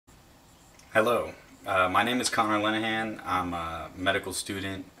Hello, my name is Connor Lenahan. I'm a medical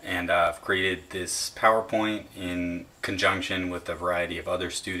student and I've created this PowerPoint in conjunction with a variety of other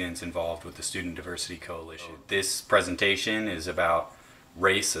students involved with the Student Diversity Coalition. This presentation is about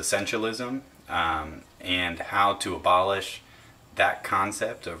race essentialism and how to abolish that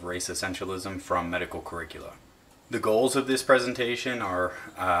concept of race essentialism from medical curricula. The goals of this presentation are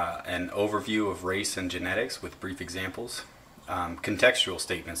an overview of race and genetics with brief examples, contextual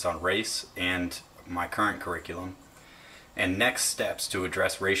statements on race and my current curriculum, and next steps to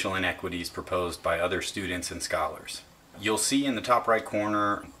address racial inequities proposed by other students and scholars. You'll see in the top right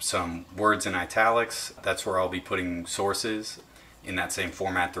corner some words in italics. That's where I'll be putting sources in that same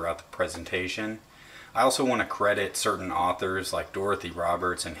format throughout the presentation. I also want to credit certain authors like Dorothy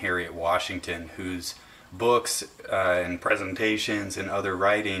and Harriet Washington, whose books and presentations and other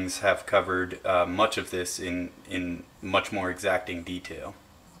writings have covered much of this in much more exacting detail.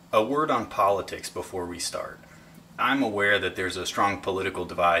 A word on politics before we start. I'm aware that there's a strong political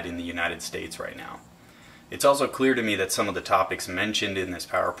divide in the United States right now. It's also clear to me that some of the topics mentioned in this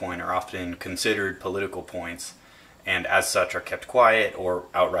PowerPoint are often considered political points and as such are kept quiet or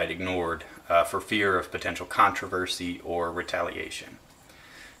outright ignored for fear of potential controversy or retaliation.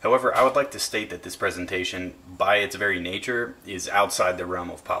 However, I would like to state that this presentation, by its very nature, is outside the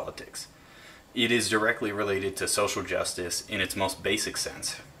realm of politics. It is directly related to social justice in its most basic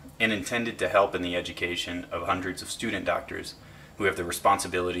sense, and intended to help in the education of hundreds of student doctors who have the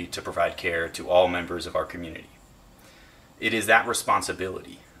responsibility to provide care to all members of our community. It is that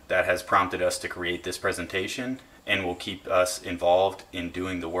responsibility that has prompted us to create this presentation and will keep us involved in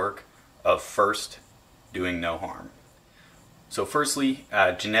doing the work of first doing no harm. So firstly,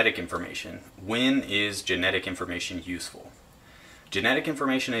 genetic information. When is genetic information useful? Genetic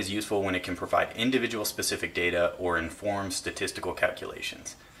information is useful when it can provide individual specific data or inform statistical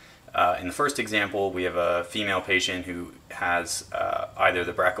calculations. In the first example, we have a female patient who has either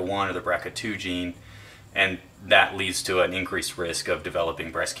the BRCA1 or the BRCA2 gene, and that leads to an increased risk of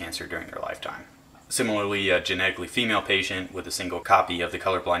developing breast cancer during their lifetime. Similarly, a genetically female patient with a single copy of the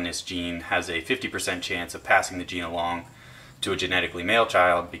colorblindness gene has a 50% chance of passing the gene along to a genetically male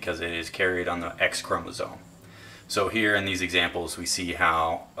child because it is carried on the X chromosome. So here in these examples we see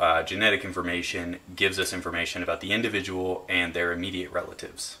how genetic information gives us information about the individual and their immediate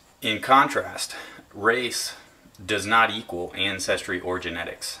relatives. In contrast, race does not equal ancestry or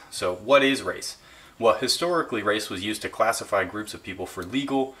genetics. So what is race? Well, historically race was used to classify groups of people for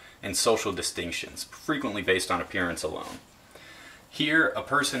legal and social distinctions, frequently based on appearance alone. Here, a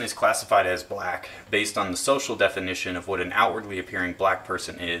person is classified as black based on the social definition of what an outwardly appearing black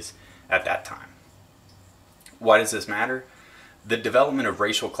person is at that time. Why does this matter? The development of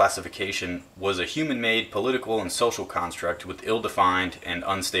racial classification was a human-made political and social construct with ill-defined and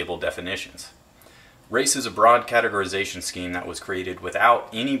unstable definitions. Race is a broad categorization scheme that was created without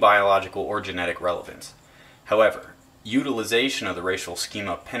any biological or genetic relevance. However, utilization of the racial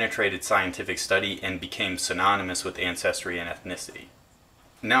schema penetrated scientific study and became synonymous with ancestry and ethnicity.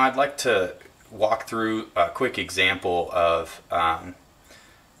 Now I'd like to walk through a quick example of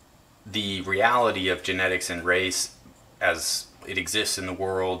the reality of genetics and race as it exists in the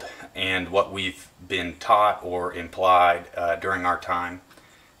world and what we've been taught or implied during our time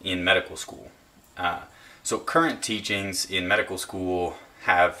in medical school. So current teachings in medical school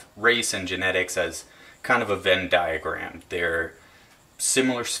have race and genetics as kind of a Venn diagram. They're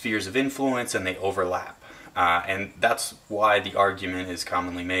similar spheres of influence and they overlap. And that's why the argument is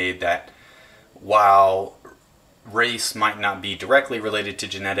commonly made that while race might not be directly related to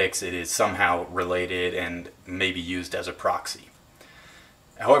genetics, it is somehow related and may be used as a proxy.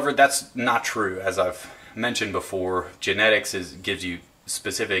 However, that's not true. As I've mentioned before, genetics gives you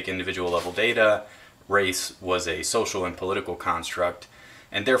specific individual level data. Race was a social and political construct,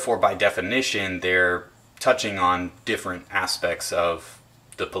 and therefore by definition they're touching on different aspects of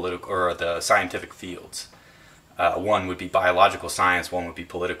the political or the scientific fields. One would be biological science, one would be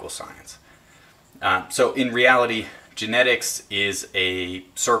political science. So in reality, genetics is a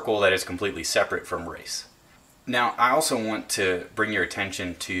circle that is completely separate from race. Now I also want to bring your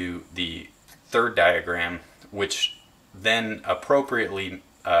attention to the third diagram, which then appropriately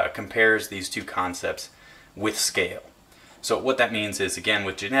compares these two concepts with scale. So what that means is, again,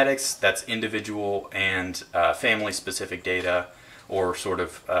 with genetics, that's individual and family-specific data, or sort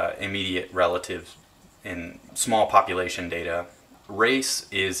of immediate relatives in small population data. Race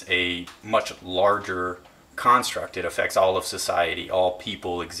is a much larger construct. It affects all of society. All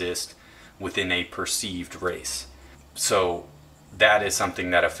people exist within a perceived race. So that is something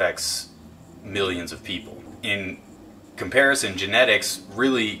that affects millions of people. In comparison, genetics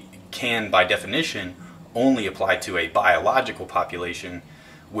really can, by definition, only apply to a biological population,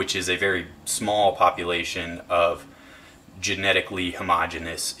 which is a very small population of genetically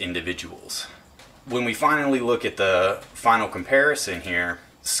homogeneous individuals. When we finally look at the final comparison here,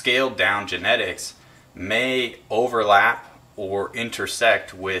 scaled down genetics may overlap or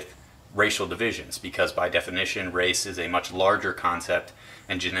intersect with racial divisions, because by definition race is a much larger concept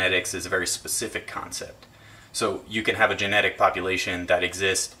and genetics is a very specific concept. So you can have a genetic population that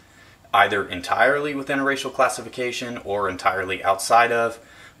exists either entirely within a racial classification or entirely outside of,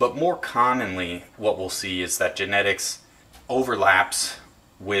 but more commonly what we'll see is that genetics overlaps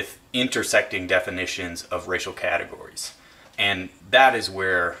with intersecting definitions of racial categories. And that is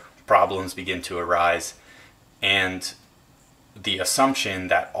where problems begin to arise, and the assumption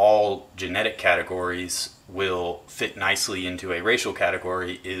that all genetic categories will fit nicely into a racial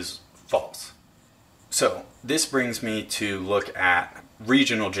category is false. So this brings me to look at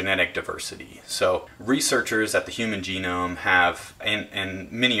regional genetic diversity. So researchers at the Human Genome have,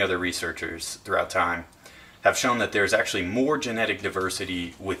 and many other researchers throughout time, have shown that there's actually more genetic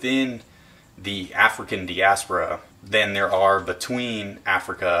diversity within the African diaspora than there are between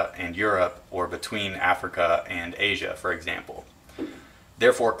Africa and Europe, or between Africa and Asia, for example.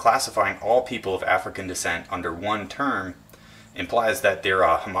 Therefore, classifying all people of African descent under one term implies that they're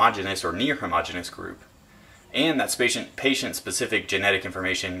a homogeneous or near homogeneous group, and that patient-specific genetic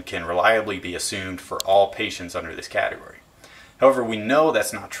information can reliably be assumed for all patients under this category. However, we know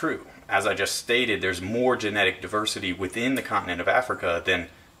that's not true. As I just stated, there's more genetic diversity within the continent of Africa than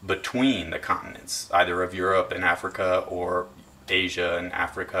between the continents, either of Europe and Africa, or Asia and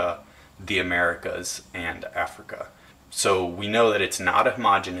Africa, the Americas and Africa. So we know that it's not a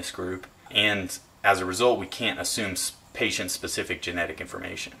homogeneous group, and as a result we can't assume patient-specific genetic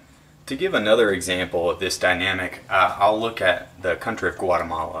information. To give another example of this dynamic, I'll look at the country of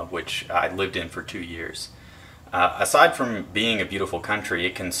Guatemala, which I lived in for 2 years. Aside from being a beautiful country,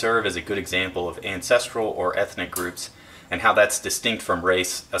 it can serve as a good example of ancestral or ethnic groups and how that's distinct from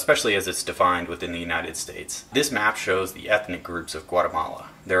race, especially as it's defined within the United States. This map shows the ethnic groups of Guatemala.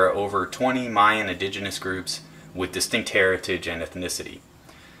 There are over 20 Mayan indigenous groups with distinct heritage and ethnicity.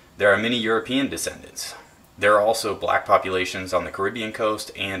 There are many European descendants. There are also black populations on the Caribbean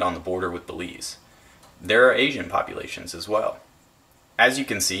coast and on the border with Belize. There are Asian populations as well. As you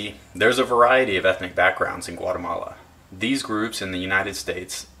can see, there's a variety of ethnic backgrounds in Guatemala. These groups in the United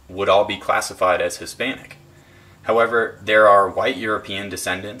States would all be classified as Hispanic. However, there are white European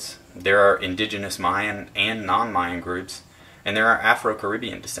descendants, there are indigenous Mayan and non-Mayan groups, and there are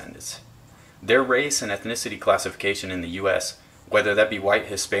Afro-Caribbean descendants. Their race and ethnicity classification in the U.S., whether that be white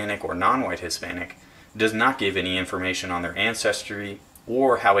Hispanic or non-white Hispanic, does not give any information on their ancestry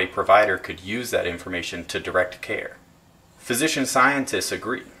or how a provider could use that information to direct care. Physician scientists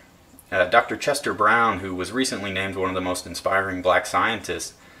agree. Dr. Chester Brown, who was recently named one of the most inspiring black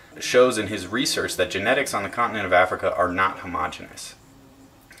scientists, shows in his research that genetics on the continent of Africa are not homogeneous.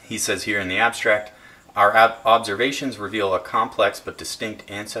 He says here in the abstract, "Our observations reveal a complex but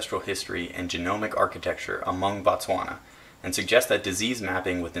distinct ancestral history and genomic architecture among Botswana, and suggest that disease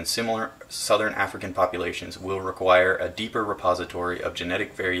mapping within similar southern African populations will require a deeper repository of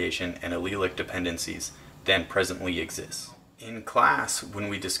genetic variation and allelic dependencies than presently exists." In class, when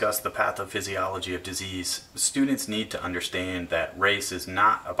we discuss the pathophysiology of disease, students need to understand that race is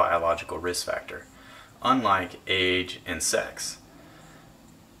not a biological risk factor, unlike age and sex.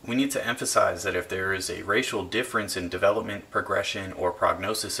 We need to emphasize that if there is a racial difference in development, progression, or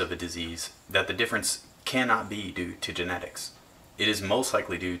prognosis of a disease, that the difference cannot be due to genetics. It is most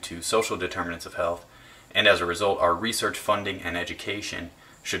likely due to social determinants of health, and as a result, our research funding and education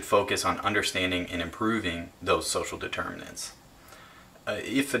should focus on understanding and improving those social determinants.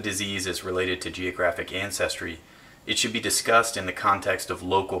 If a disease is related to geographic ancestry, it should be discussed in the context of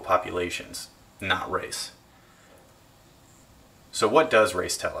local populations, not race. So what does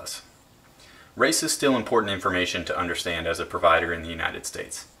race tell us? Race is still important information to understand as a provider in the United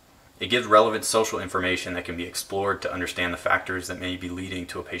States. It gives relevant social information that can be explored to understand the factors that may be leading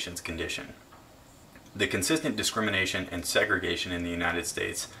to a patient's condition. The consistent discrimination and segregation in the United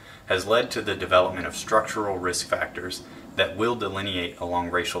States has led to the development of structural risk factors that will delineate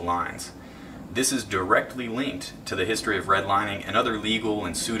along racial lines. This is directly linked to the history of redlining and other legal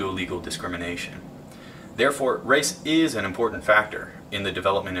and pseudo-legal discrimination. Therefore, race is an important factor in the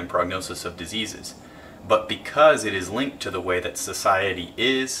development and prognosis of diseases, but because it is linked to the way that society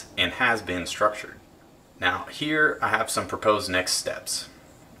is and has been structured. Now, here I have some proposed next steps.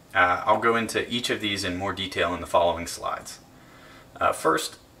 I'll go into each of these in more detail in the following slides.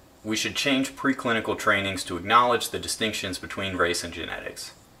 First, we should change preclinical trainings to acknowledge the distinctions between race and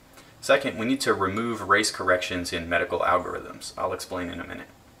genetics. Second, we need to remove race corrections in medical algorithms. I'll explain in a minute.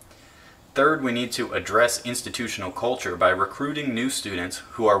 Third, we need to address institutional culture by recruiting new students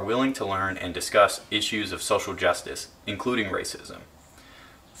who are willing to learn and discuss issues of social justice, including racism.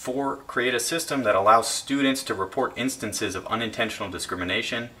 4, create a system that allows students to report instances of unintentional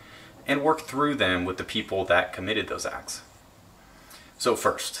discrimination and work through them with the people that committed those acts. So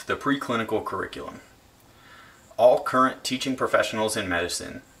first, the preclinical curriculum. All current teaching professionals in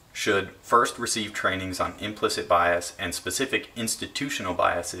medicine should first receive trainings on implicit bias and specific institutional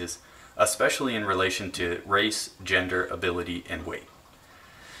biases, especially in relation to race, gender, ability, and weight.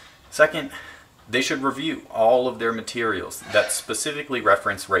 Second, they should review all of their materials that specifically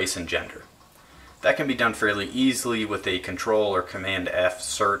reference race and gender. That can be done fairly easily with a Control or Command F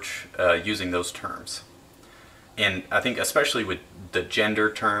search using those terms. And I think especially with the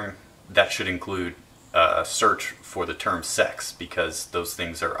gender term, that should include a search for the term sex, because those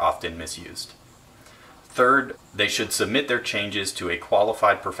things are often misused. Third, they should submit their changes to a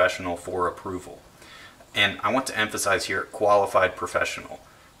qualified professional for approval. And I want to emphasize here, qualified professional.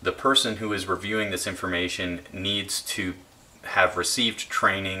 The person who is reviewing this information needs to have received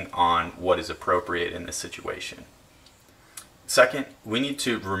training on what is appropriate in this situation. Second, we need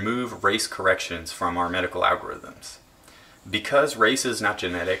to remove race corrections from our medical algorithms. Because race is not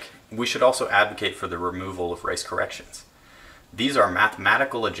genetic, we should also advocate for the removal of race corrections. These are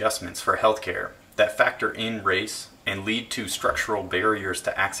mathematical adjustments for healthcare that factor in race and lead to structural barriers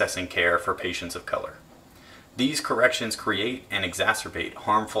to accessing care for patients of color. These corrections create and exacerbate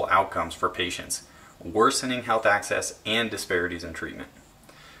harmful outcomes for patients, worsening health access and disparities in treatment.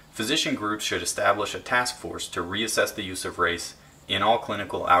 Physician groups should establish a task force to reassess the use of race in all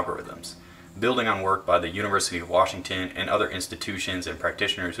clinical algorithms, building on work by the University of Washington and other institutions and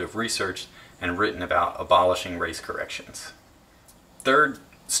practitioners who have researched and written about abolishing race corrections. Third,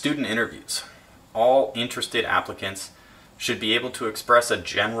 student interviews. All interested applicants should be able to express a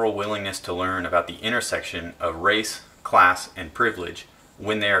general willingness to learn about the intersection of race, class, and privilege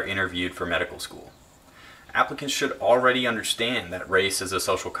when they are interviewed for medical school. Applicants should already understand that race is a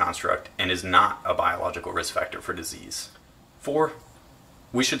social construct and is not a biological risk factor for disease. 4,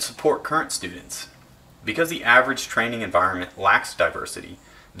 we should support current students. Because the average training environment lacks diversity,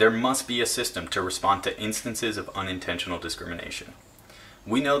 there must be a system to respond to instances of unintentional discrimination.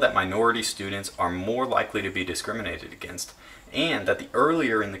 We know that minority students are more likely to be discriminated against, and that the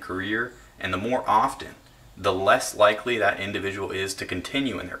earlier in the career and the more often, the less likely that individual is to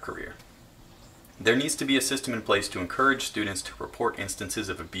continue in their career. There needs to be a system in place to encourage students to report instances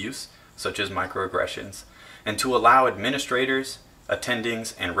of abuse, such as microaggressions, and to allow administrators,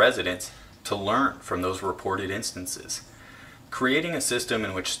 attendings, and residents to learn from those reported instances. Creating a system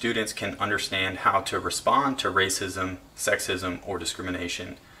in which students can understand how to respond to racism, sexism, or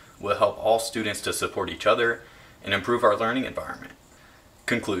discrimination will help all students to support each other and improve our learning environment.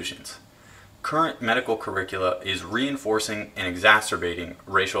 Conclusions. Current medical curricula is reinforcing and exacerbating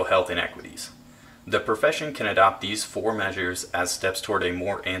racial health inequities. The profession can adopt these 4 measures as steps toward a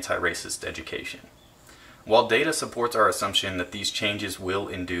more anti-racist education. While data supports our assumption that these changes will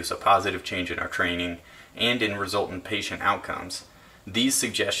induce a positive change in our training and in resultant patient outcomes, these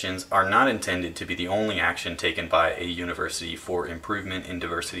suggestions are not intended to be the only action taken by a university for improvement in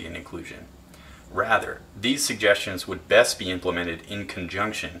diversity and inclusion. Rather, these suggestions would best be implemented in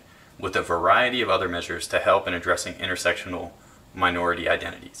conjunction with a variety of other measures to help in addressing intersectional minority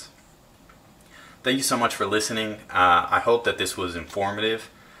identities. Thank you so much for listening. I hope that this was informative.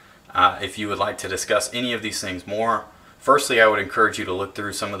 If you would like to discuss any of these things more, firstly, I would encourage you to look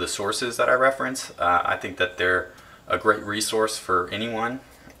through some of the sources that I reference. I think that they're a great resource for anyone.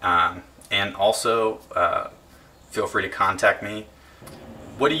 And also, feel free to contact me.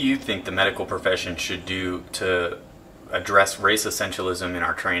 What do you think the medical profession should do to address race essentialism in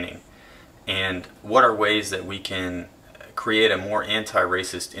our training? And what are ways that we can create a more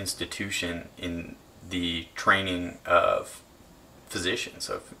anti-racist institution in the training of physicians,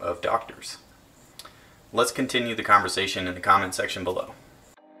 of doctors? Let's continue the conversation in the comment section below.